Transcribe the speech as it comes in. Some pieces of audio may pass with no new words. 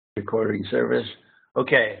Recording service.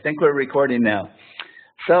 Okay, I think we're recording now.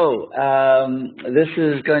 So this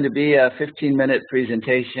is going to be a 15-minute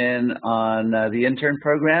presentation on the intern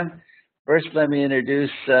program. First, let me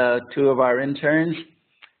introduce two of our interns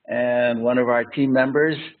and one of our team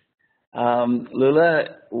members. Lula,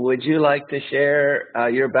 would you like to share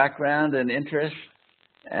your background and interests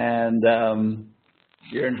and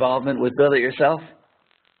your involvement with Build It Yourself?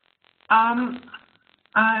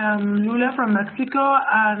 I am Lula from Mexico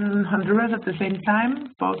and Honduras at the same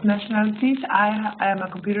time, both nationalities. I am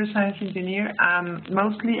a computer science engineer and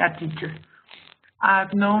mostly a teacher.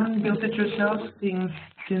 I've known Build It Yourself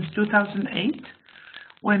since 2008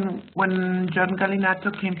 when John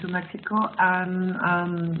Galinato came to Mexico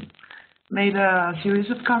and made a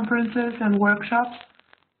series of conferences and workshops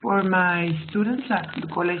for my students at the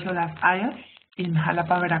Colegio Las Hayas in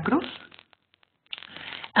Jalapa, Veracruz.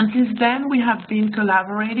 And since then, we have been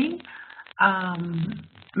collaborating,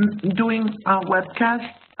 doing webcast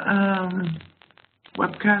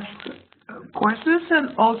courses,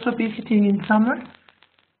 and also visiting in summer,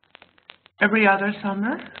 every other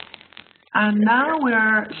summer. And now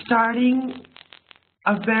we're starting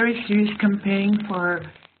a very serious campaign for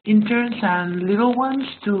interns and little ones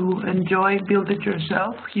to enjoy Build It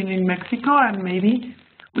Yourself here in Mexico, and maybe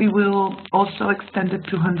we will also extend it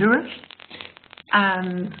to Honduras.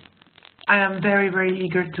 And I am very, very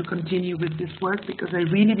eager to continue with this work because I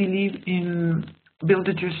really believe in Build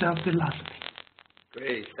It Yourself philosophy.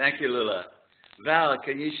 Great, thank you, Lula. Val,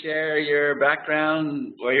 can you share your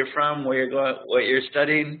background, where you're from, where you're going, what you're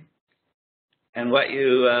studying, and what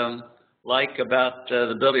you like about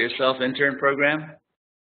the Build It Yourself intern program?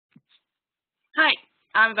 Hi,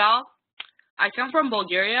 I'm Val. I come from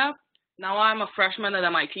Bulgaria. Now I'm a freshman at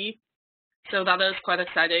MIT, so that is quite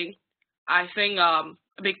exciting. I think a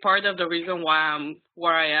big part of the reason why I'm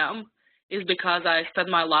where I am is because I spent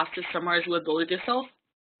my last 2 summers with Build It Yourself.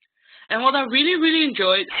 And what I really, really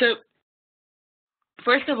enjoyed, so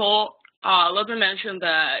first of all, let me mention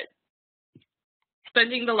that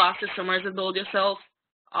spending the last 2 summers at Build It Yourself,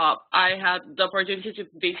 I had the opportunity to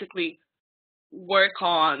basically work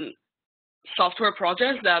on software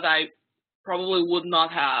projects that I probably would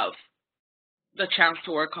not have the chance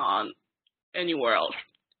to work on anywhere else.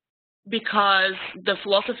 Because the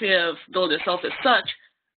philosophy of Build Yourself is such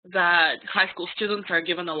that high school students are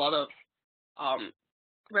given a lot of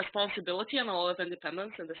responsibility and a lot of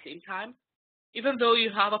independence at the same time. Even though you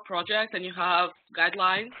have a project and you have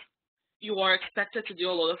guidelines, you are expected to do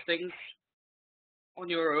a lot of things on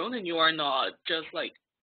your own, and you are not just like,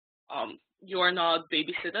 you are not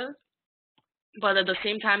babysitted. But at the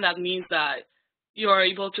same time, that means that you are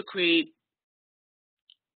able to create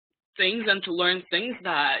things and to learn things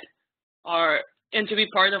that and to be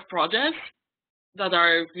part of projects that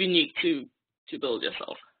are unique to Build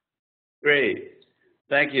Yourself. Great.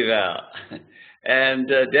 Thank you, Val. And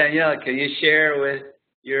Danielle, can you share with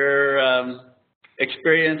your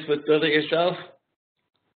experience with Build It Yourself?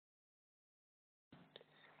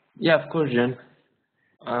 Yeah, of course, Jen.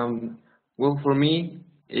 Well, for me,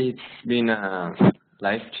 it's been a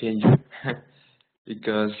life changer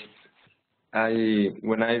because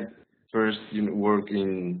when I first worked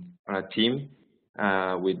on a team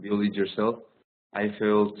with Build It Yourself, I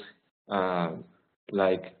felt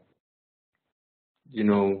like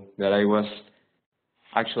that I was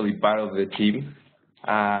actually part of the team.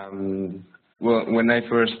 Well, when I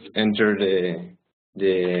first entered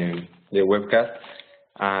the webcast,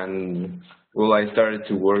 and well, I started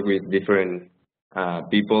to work with different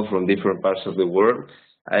people from different parts of the world.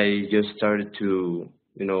 I just started to,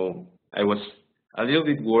 I was a little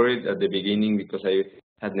bit worried at the beginning because I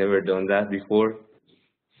had never done that before.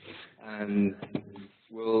 And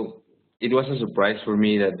well, it was a surprise for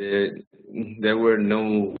me that there were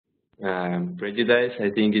no prejudice.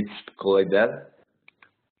 I think it's called like that.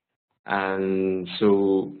 And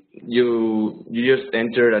so you just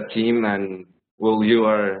enter a team, and well, you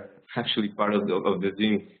are actually part of the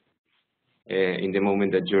team in the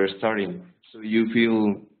moment that you're starting. So you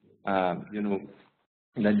feel,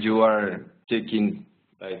 that you are taking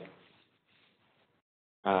like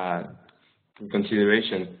in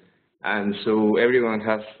consideration, and so everyone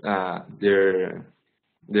has their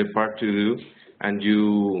part to do, and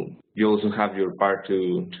you also have your part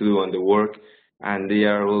to do on the work, and they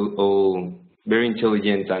are all very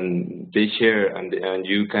intelligent, and they share, and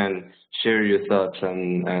you can share your thoughts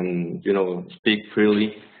and speak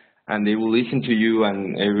freely, and they will listen to you,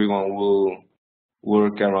 and everyone will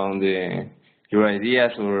work around your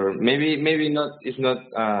ideas, or maybe not. It's not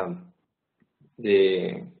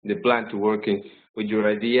the plan to working with your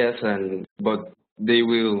ideas, but they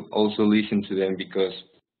will also listen to them because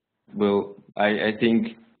well, I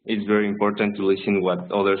think it's very important to listen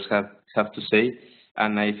what others have to say,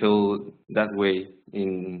 and I feel that way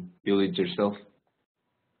in Build It Yourself.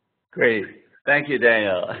 Great. Thank you,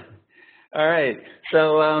 Daniel. All right.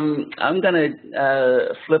 So I'm going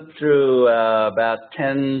to flip through about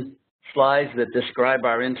 10 slides that describe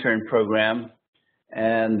our intern program.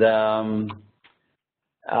 And to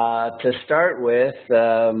start with,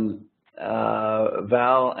 Val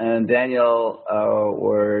and Daniel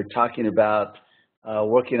were talking about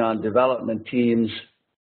working on development teams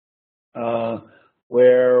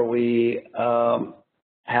where we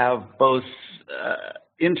have both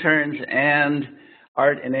interns and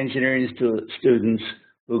art and engineering students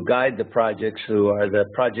who guide the projects, who are the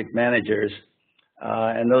project managers.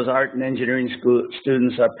 And those art and engineering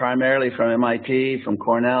students are primarily from MIT, from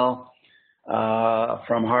Cornell,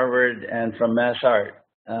 from Harvard, and from MassArt.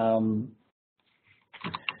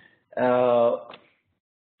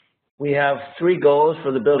 We have 3 goals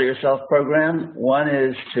for the Build It Yourself program. One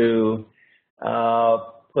is to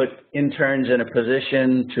put interns in a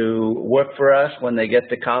position to work for us when they get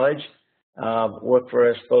to college, work for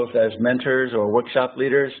us both as mentors or workshop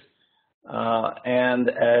leaders and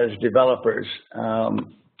as developers.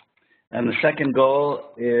 And the second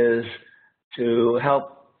goal is to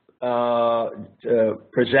help to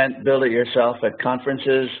present Build It Yourself at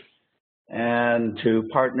conferences and to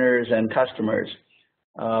partners and customers.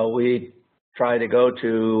 We try to go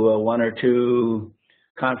to 1 or 2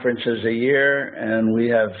 conferences a year, and we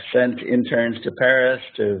have sent interns to Paris,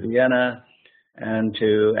 to Vienna, and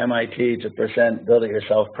to MIT to present Build It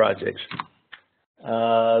Yourself projects.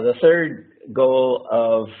 The third goal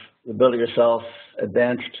of the Build It Yourself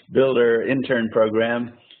Advanced Builder Intern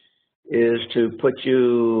program is to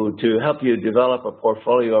help you develop a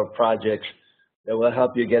portfolio of projects that will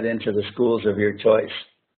help you get into the schools of your choice.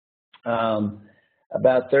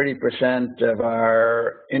 About 30% of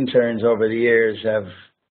our interns over the years have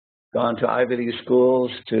gone to Ivy League schools,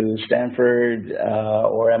 to Stanford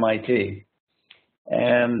or MIT.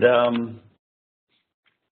 And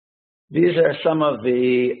these are some of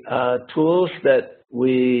the tools that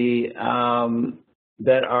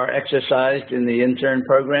that are exercised in the intern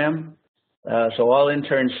program. So all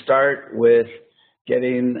interns start with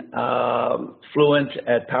getting fluent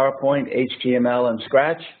at PowerPoint, HTML, and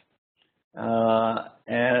Scratch.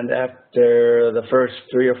 And after the first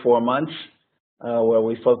 3 or 4 months, where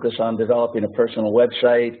we focus on developing a personal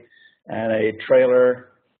website and a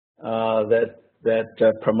trailer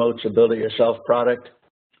that promotes a Build It Yourself product,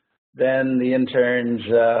 then the interns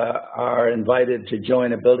are invited to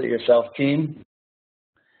join a Build It Yourself team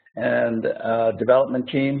and development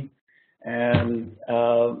team. And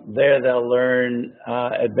there they'll learn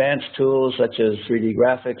advanced tools such as 3D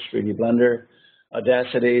graphics, 3D Blender,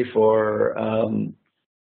 Audacity for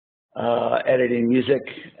editing music,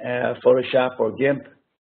 Photoshop or GIMP,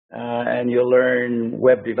 and you'll learn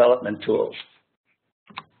web development tools.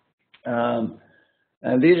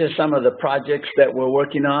 And these are some of the projects that we're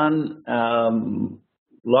working on,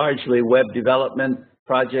 largely web development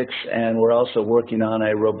projects, and we're also working on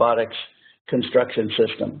a robotics construction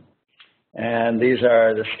system. And these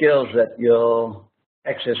are the skills that you'll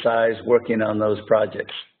exercise working on those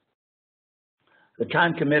projects. The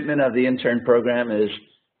time commitment of the intern program is,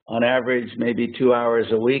 on average, maybe 2 hours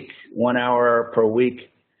a week, 1 hour per week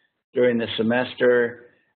during the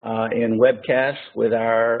semester in webcasts with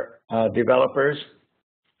our developers,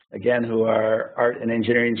 again, who are art and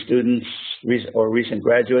engineering students or recent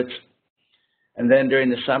graduates. And then during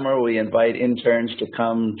the summer, we invite interns to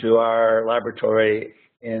come to our laboratory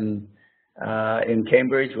in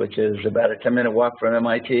Cambridge, which is about a 10-minute walk from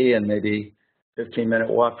MIT and maybe 15-minute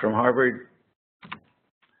walk from Harvard.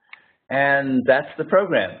 And that's the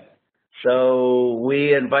program. So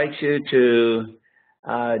we invite you to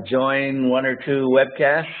join 1 or 2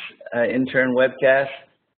 webcasts, intern webcasts,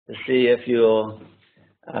 to see if you'll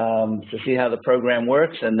to see how the program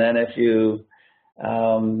works. And then if you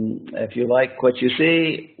like what you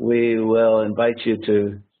see, we will invite you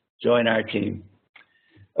to join our team.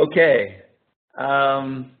 Okay.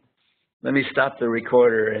 Let me stop the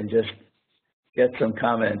recorder and just get some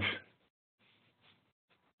comments.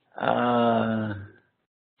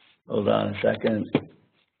 Hold on a second.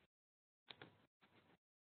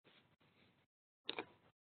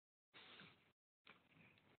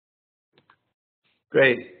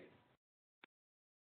 Great.